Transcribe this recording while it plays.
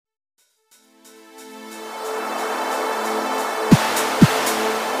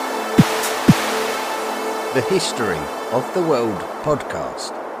The History of the World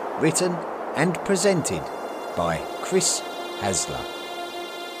podcast, written and presented by Chris Hasler.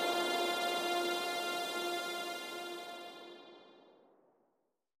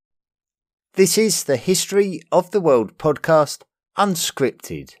 This is the History of the World podcast,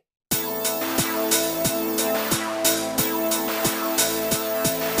 unscripted.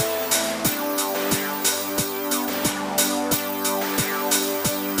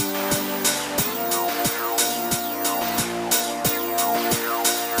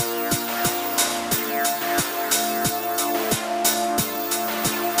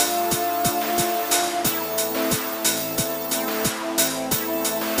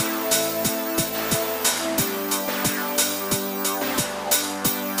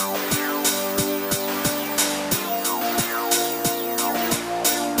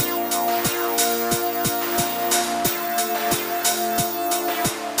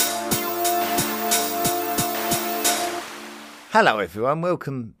 Hello everyone,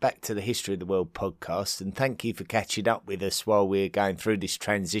 welcome back to the History of the World podcast, and thank you for catching up with us while we're going through this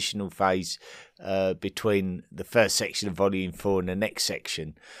transitional phase between the first section of Volume 4 and the next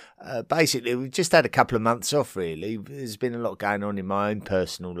section. Basically, we've just had a couple of months off really. There's been a lot going on in my own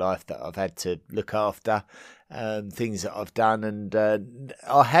personal life that I've had to look after, things that I've done, and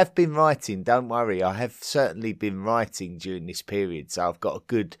I have been writing, don't worry, I have certainly been writing during this period, so I've got a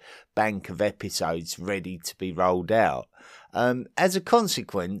good bank of episodes ready to be rolled out. As a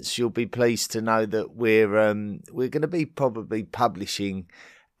consequence, you'll be pleased to know that we're going to be probably publishing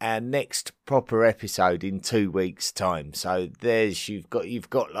our next proper episode in 2 weeks' time. So you've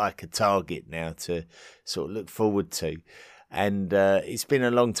got like a target now to sort of look forward to. And it's been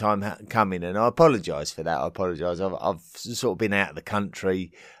a long time coming, and I apologise for that. I apologise. I've sort of been out of the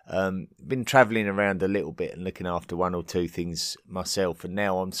country, been travelling around a little bit and looking after one or two things myself, and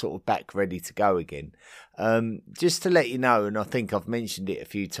now I'm sort of back ready to go again. Just to let you know, and I think I've mentioned it a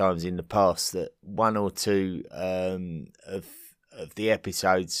few times in the past, that one or two of the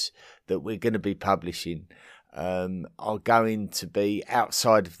episodes that we're going to be publishing are going to be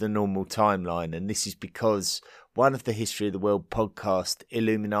outside of the normal timeline, and this is because one of the History of the World podcast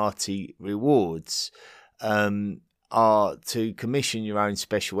Illuminati rewards are to commission your own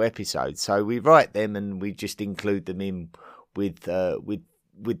special episodes. So we write them and we just include them in with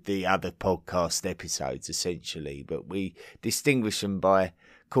the other podcast episodes essentially, but we distinguish them by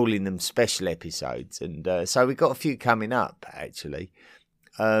calling them special episodes. And so we've got a few coming up actually.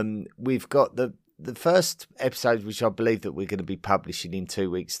 We've got the first episode, which I believe that we're going to be publishing in 2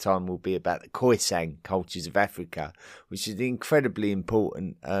 weeks' time, will be about the Khoisan cultures of Africa, which is an incredibly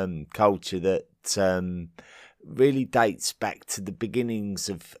important culture that really dates back to the beginnings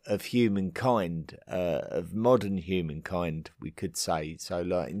of humankind, of modern humankind, we could say. So,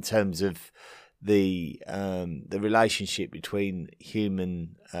 like in terms of the relationship between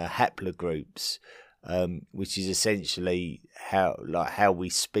human haplogroups, which is essentially how we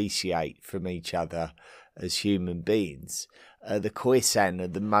speciate from each other as human beings. The Khoisan are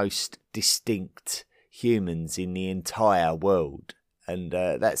the most distinct humans in the entire world, and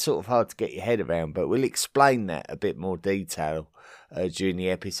that's sort of hard to get your head around, but we'll explain that a bit more detail during the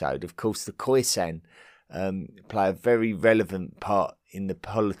episode. Of course, the Khoisan play a very relevant part in the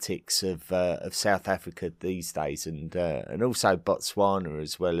politics of South Africa these days, and also Botswana,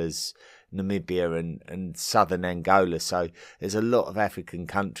 as well as Namibia and southern Angola. So there's a lot of African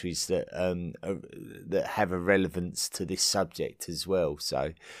countries that that have a relevance to this subject as well.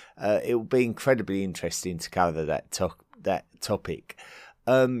 So it will be incredibly interesting to cover that topic.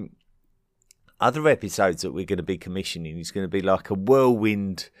 Other episodes that we're going to be commissioning is going to be like a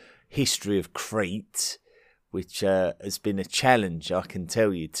whirlwind history of Crete, which has been a challenge, I can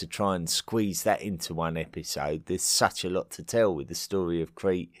tell you, to try and squeeze that into one episode. There's such a lot to tell with the story of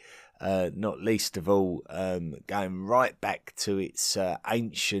Crete, not least of all going right back to its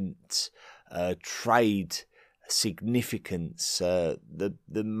ancient trade significance.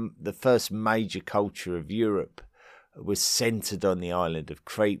 The first major culture of Europe was centred on the island of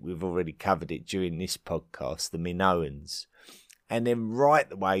Crete. We've already covered it during this podcast, the Minoans. And then right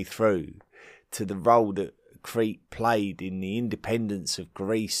the way through to the role that Crete played in the independence of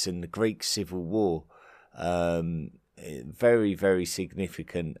Greece and the Greek Civil War. Very, very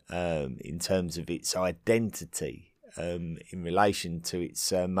significant in terms of its identity in relation to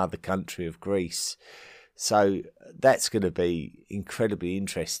its mother country of Greece. So that's going to be incredibly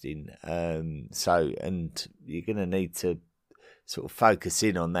interesting. And you're going to need to sort of focus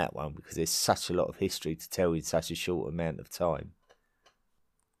in on that one because there's such a lot of history to tell in such a short amount of time.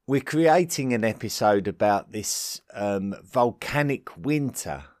 We're creating an episode about this volcanic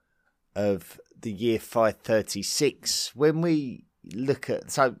winter of the year 536. When we look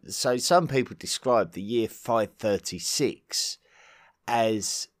at so some people describe the year 536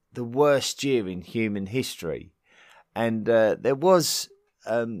 as the worst year in human history, and there is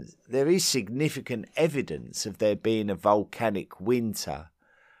significant evidence of there being a volcanic winter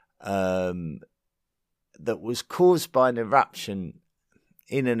that was caused by an eruption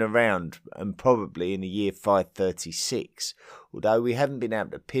in and around and probably in the year 536. Although we haven't been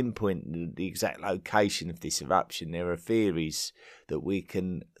able to pinpoint the exact location of this eruption, there are theories that we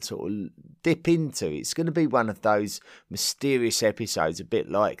can sort of dip into. It's going to be one of those mysterious episodes, a bit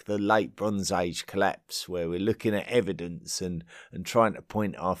like the late Bronze Age collapse, where we're looking at evidence and trying to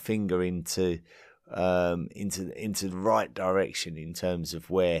point our finger into the right direction in terms of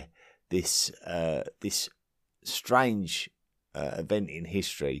where this strange event in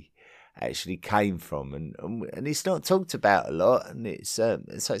history actually came from, and it's not talked about a lot, and it's so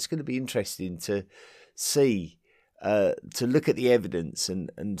it's going to be interesting to see, to look at the evidence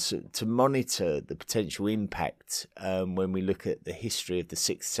and to monitor the potential impact when we look at the history of the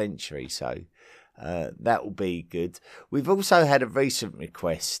 6th century. So that will be good. We've also had a recent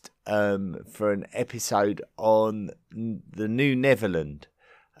request for an episode on the New Netherland,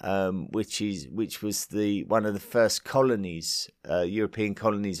 which was one of the first colonies, European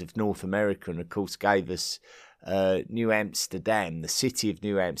colonies of North America, and of course gave us New Amsterdam, the city of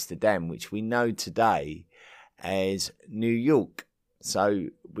New Amsterdam, which we know today as New York. So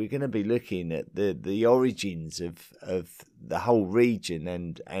we're going to be looking at the origins of the whole region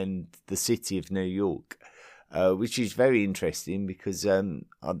and the city of New York, which is very interesting because I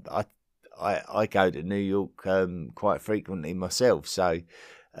go to New York quite frequently myself. So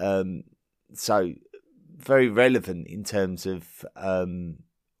very relevant in terms of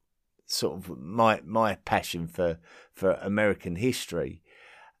sort of my passion for American history.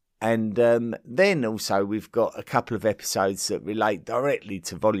 And then also we've got a couple of episodes that relate directly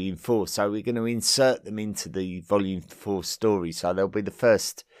to Volume 4. So we're going to insert them into the Volume 4 story. So there'll be the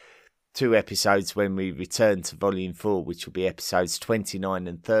first 2 episodes when we return to Volume 4, which will be episodes 29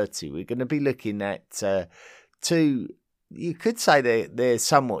 and 30. We're going to be looking at 2... You could say they're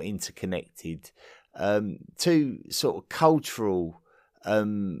somewhat interconnected. 2 sort of cultural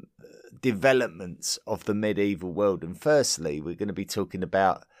developments of the medieval world. And firstly, we're going to be talking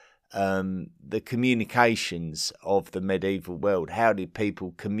about the communications of the medieval world. How did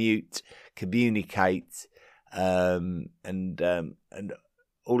people communicate, and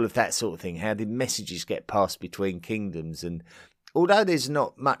all of that sort of thing? How did messages get passed between kingdoms? And although there's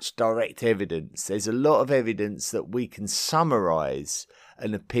not much direct evidence, there's a lot of evidence that we can summarise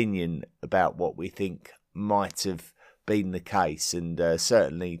an opinion about what we think might have been the case, and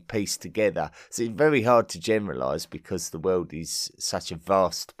certainly piece together. So it's very hard to generalise because the world is such a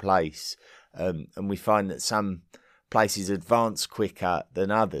vast place, and we find that some places advance quicker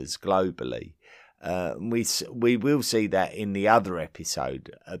than others globally. We will see that in the other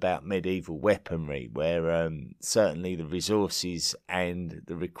episode about medieval weaponry, where certainly the resources and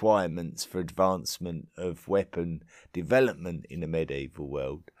the requirements for advancement of weapon development in the medieval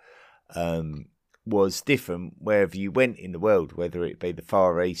world was different wherever you went in the world, whether it be the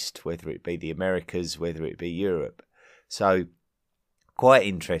Far East, whether it be the Americas, whether it be Europe. So quite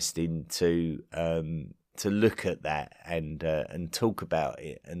interesting to look at that and talk about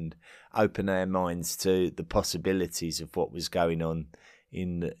it and open our minds to the possibilities of what was going on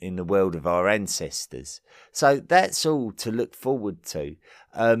in the world of our ancestors. So that's all to look forward to.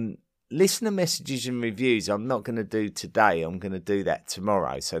 Listener messages and reviews I'm not going to do today. I'm going to do that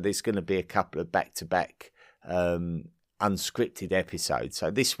tomorrow. So there's going to be a couple of back-to-back unscripted episodes.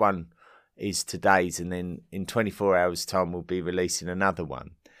 So this one is today's, and then in 24 hours' time we'll be releasing another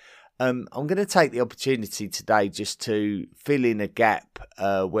one. I'm going to take the opportunity today just to fill in a gap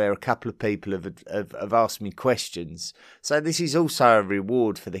where a couple of people have asked me questions. So this is also a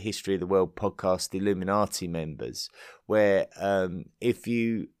reward for the History of the World podcast Illuminati members, where if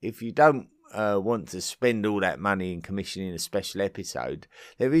you don't want to spend all that money in commissioning a special episode,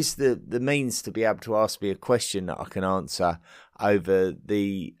 there is the means to be able to ask me a question that I can answer over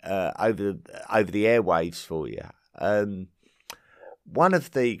the airwaves for you. One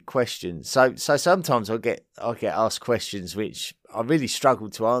of the questions, so sometimes I get asked questions which I really struggle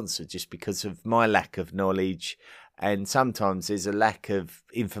to answer just because of my lack of knowledge, and sometimes there's a lack of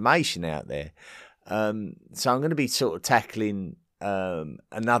information out there. So I'm going to be sort of tackling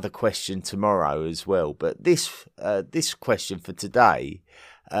another question tomorrow as well. But this question for today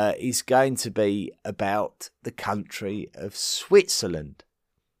is going to be about the country of Switzerland.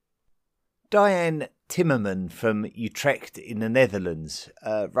 Diane Timmerman from Utrecht in the Netherlands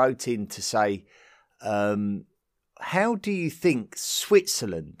wrote in to say, how do you think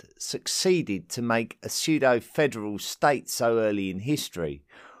Switzerland succeeded to make a pseudo-federal state so early in history?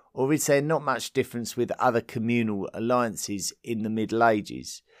 Or is there not much difference with other communal alliances in the Middle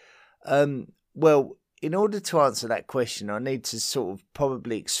Ages? Well, in order to answer that question, I need to sort of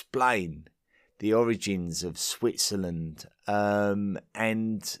probably explain the origins of Switzerland,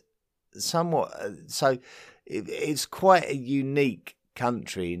 and somewhat. So it's quite a unique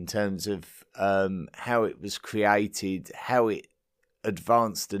country in terms of how it was created, how it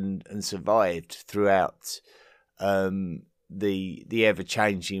advanced and survived throughout the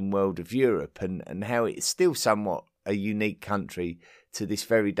ever-changing world of Europe, and how it's still somewhat a unique country to this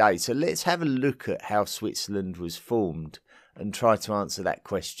very day. So let's have a look at how Switzerland was formed and try to answer that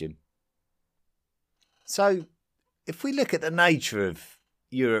question. So if we look at the nature of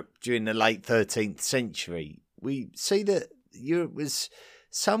Europe during the late 13th century, we see that Europe was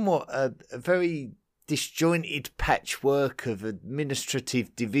somewhat a very disjointed patchwork of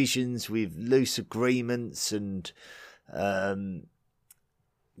administrative divisions with loose agreements and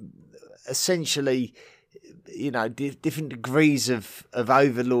essentially, different degrees of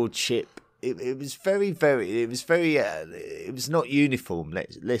overlordship. It was not uniform.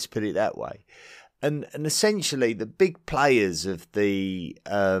 Let's put it that way. And essentially, the big players of the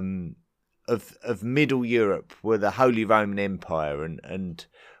of Middle Europe were the Holy Roman Empire and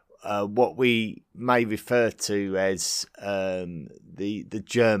what we may refer to as the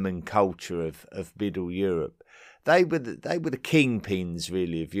German culture of Middle Europe. They were the kingpins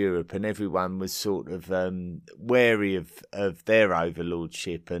really of Europe, and everyone was sort of wary of their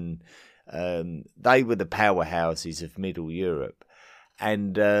overlordship, and they were the powerhouses of Middle Europe.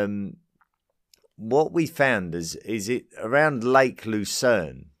 And what we found is it around Lake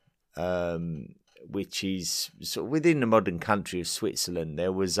Lucerne, which is sort of within the modern country of Switzerland,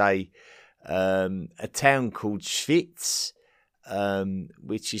 there was a town called Schwyz,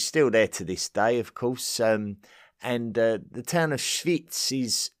 which is still there to this day, of course. And the town of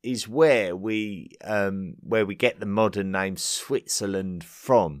Schwyz is where we get the modern name Switzerland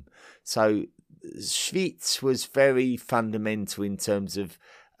from. So Schwyz was very fundamental in terms of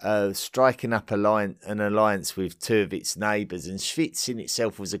striking up an alliance with two of its neighbours. And Schwyz in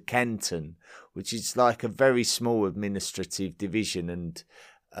itself was a canton, which is like a very small administrative division. And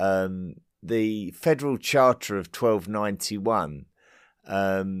the Federal Charter of 1291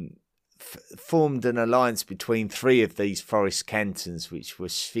 formed an alliance between three of these forest cantons, which were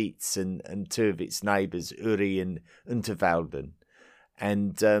Schwyz and two of its neighbours, Uri and Unterwalden.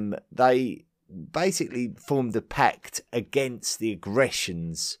 And they basically formed a pact against the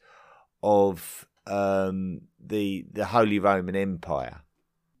aggressions of the Holy Roman Empire.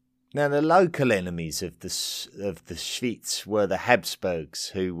 Now, the local enemies of the Schwyz were the Habsburgs,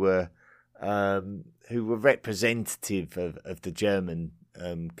 who were representative of the German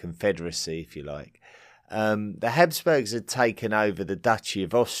Confederacy, if you like. The Habsburgs had taken over the Duchy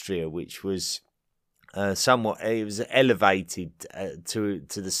of Austria, which was it was elevated to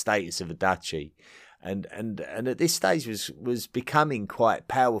the status of a duchy, and at this stage was becoming quite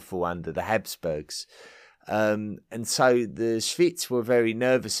powerful under the Habsburgs, and so the Schwyz were very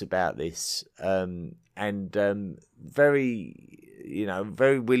nervous about this, and very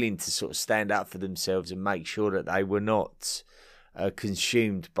willing to sort of stand up for themselves and make sure that they were not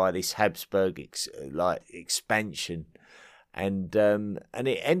consumed by this Habsburg expansion. And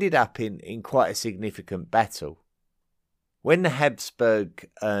it ended up in quite a significant battle. When the Habsburg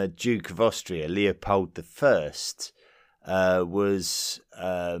Duke of Austria, Leopold I, was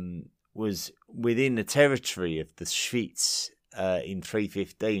within the territory of the Schwyz in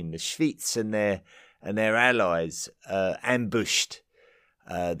 315, the Schwyz and their allies ambushed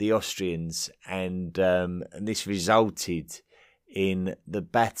the Austrians, and this resulted in the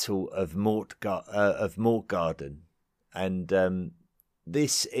Battle of Mortgarden. And in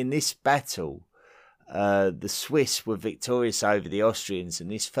this battle, the Swiss were victorious over the Austrians, and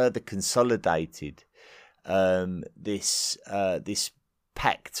this further consolidated this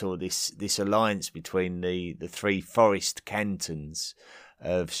pact, or this alliance between the three forest cantons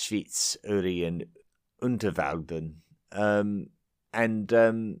of Schwyz, Uri, and Unterwalden.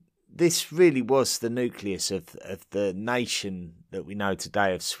 This really was the nucleus of the nation that we know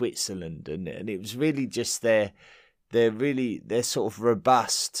today of Switzerland, and it was really just their sort of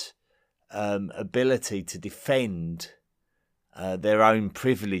robust ability to defend their own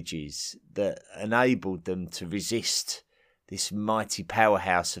privileges that enabled them to resist this mighty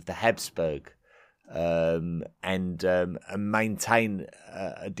powerhouse of the Habsburg, and maintain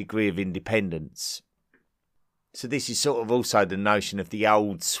a degree of independence. So this is sort of also the notion of the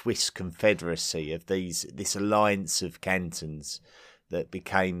old Swiss Confederacy, of this alliance of cantons that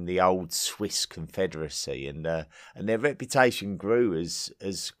became the old Swiss Confederacy, and their reputation grew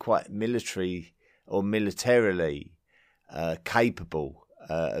as quite military or militarily capable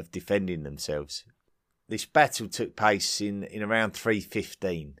of defending themselves. This battle took place in around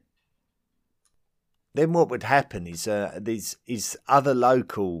 315. Then what would happen is these other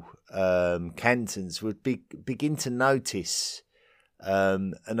local cantons would begin to notice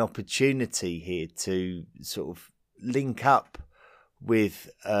an opportunity here to sort of link up with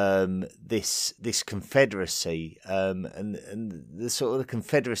this confederacy, and the sort of the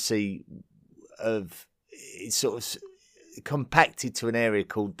confederacy of it's sort of compacted to an area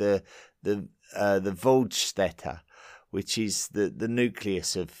called the Waldstätte, which is the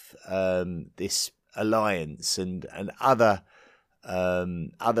nucleus of this alliance, and other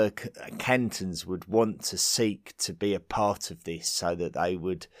cantons would want to seek to be a part of this, so that they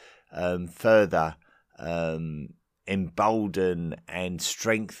would further embolden and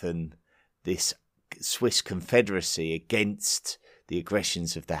strengthen this Swiss Confederacy against the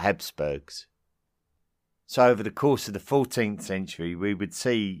aggressions of the Habsburgs. So over the course of the 14th century, we would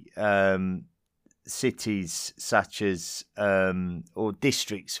see cities such as, or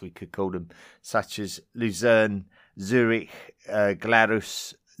districts we could call them, such as Lucerne, Zurich,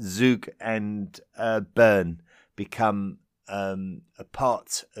 Glarus, Zug and Bern become a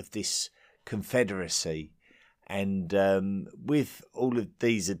part of this confederacy. And with all of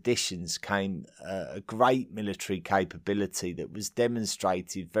these additions came a great military capability that was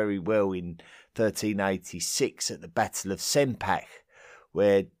demonstrated very well in 1386 at the Battle of Sempach,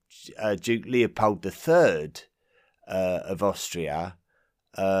 where Duke Leopold III of Austria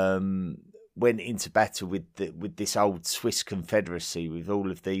went into battle with this old Swiss Confederacy, with all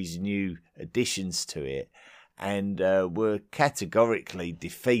of these new additions to it, and were categorically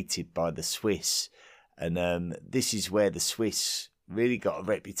defeated by the Swiss. And this is where the Swiss really got a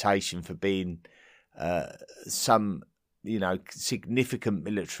reputation for being some, significant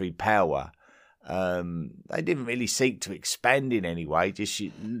military power. They didn't really seek to expand in any way, just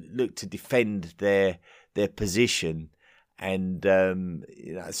look to defend their position. And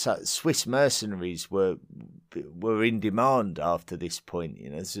so Swiss mercenaries were in demand after this point.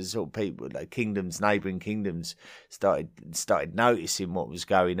 So sort of people, like neighbouring kingdoms, started noticing what was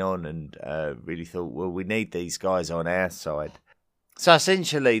going on, and really thought, well, we need these guys on our side. So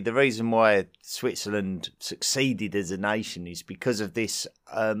essentially, the reason why Switzerland succeeded as a nation is because of this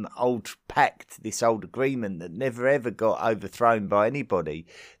old pact, this old agreement that never ever got overthrown by anybody.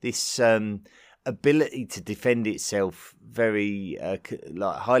 This ability to defend itself very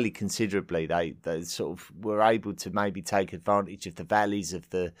highly considerably. They sort of were able to maybe take advantage of the valleys of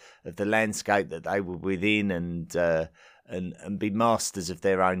the landscape that they were within, and be masters of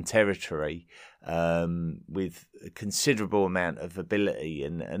their own territory, with a considerable amount of ability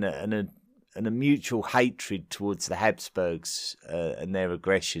and a mutual hatred towards the Habsburgs and their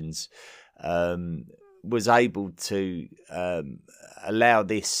aggressions, was able to allow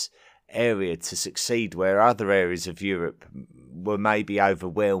this area to succeed where other areas of Europe were maybe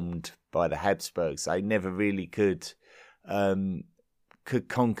overwhelmed by the Habsburgs. They never really could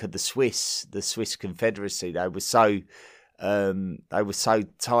conquer the Swiss Confederacy. They were so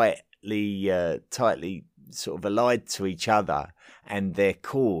tightly sort of allied to each other and their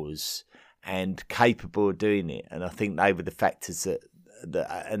cause, and capable of doing it. And I think they were the factors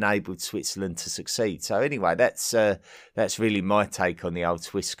that enabled Switzerland to succeed. So anyway, that's really my take on the old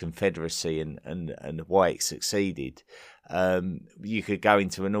Swiss Confederacy and why it succeeded. You could go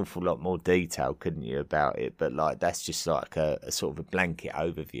into an awful lot more detail, couldn't you, about it? But that's just like a sort of a blanket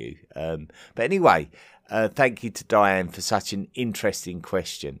overview. But anyway, thank you to Diane for such an interesting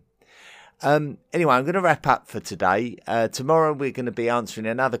question. Anyway, I'm going to wrap up for today. Tomorrow we're going to be answering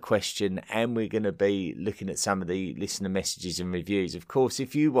another question, and we're going to be looking at some of the listener messages and reviews. Of course,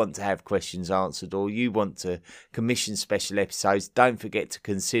 if you want to have questions answered, or you want to commission special episodes, don't forget to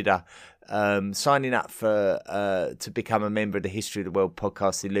consider signing up to become a member of the History of the World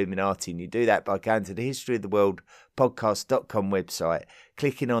Podcast Illuminati. And you do that by going to the History of the World Podcast.com website,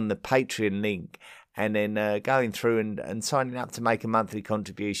 clicking on the Patreon link, and then going through and signing up to make a monthly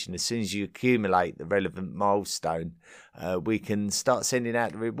contribution. As soon as you accumulate the relevant milestone, we can start sending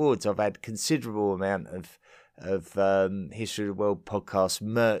out the rewards. I've had considerable amount of History of the World podcast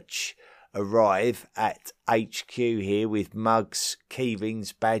merch arrive at HQ here, with mugs, key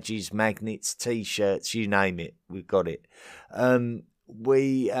rings, badges, magnets, T-shirts, you name it, we've got it.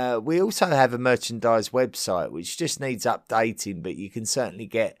 we also have a merchandise website which just needs updating, but you can certainly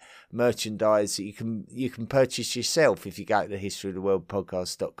get merchandise that you can purchase yourself. If you go to the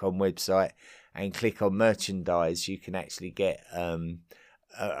historyoftheworldpodcast.com website and click on merchandise, you can actually get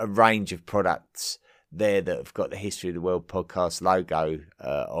a range of products there that have got the History of the World podcast logo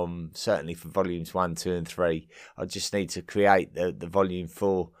on, certainly for volumes 1, 2 and 3. I just need to create the volume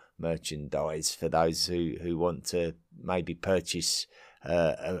 4 merchandise for those who want to maybe purchase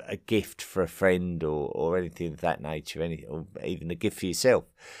a gift for a friend or anything of that nature, or even a gift for yourself.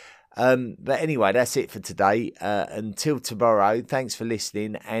 But anyway, that's it for today. Until tomorrow, thanks for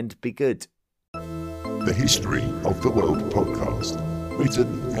listening and be good. The History of the World podcast,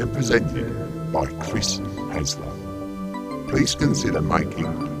 written and presented by Chris Hasler. Please consider making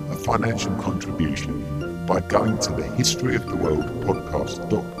a financial contribution by going to the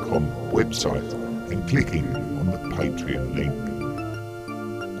historyoftheworldpodcast.com website and clicking on the Patreon link.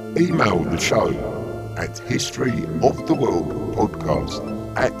 Email the show at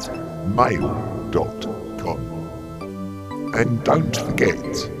historyoftheworldpodcast@mail.com. And don't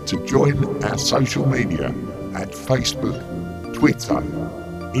forget to join our social media at Facebook, Twitter,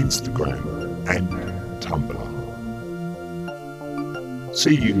 Instagram and Tumblr.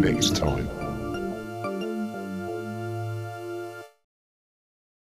 See you next time.